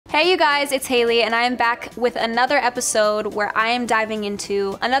Hey you guys, it's Haley and I am back with another episode where I am diving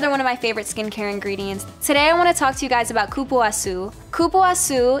into another one of my favorite skincare ingredients. Today I want to talk to you guys about cupuaçu.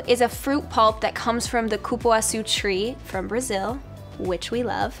 Cupuaçu is a fruit pulp that comes from the cupuaçu tree from Brazil, which we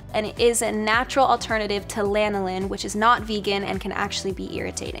love, and it is a natural alternative to lanolin, which is not vegan and can actually be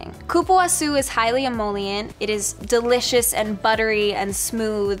irritating. Cupuaçu is highly emollient. It is delicious and buttery and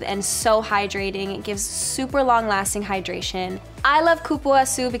smooth and so hydrating. It gives super long-lasting hydration. I love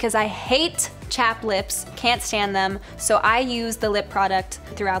cupuaçu because I hate chapped lips, can't stand them, so I use the lip product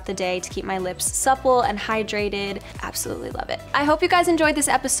throughout the day to keep my lips supple and hydrated. Absolutely love it. I hope you guys enjoyed this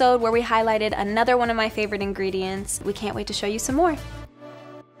episode where we highlighted another one of my favorite ingredients. We can't wait to show you some more.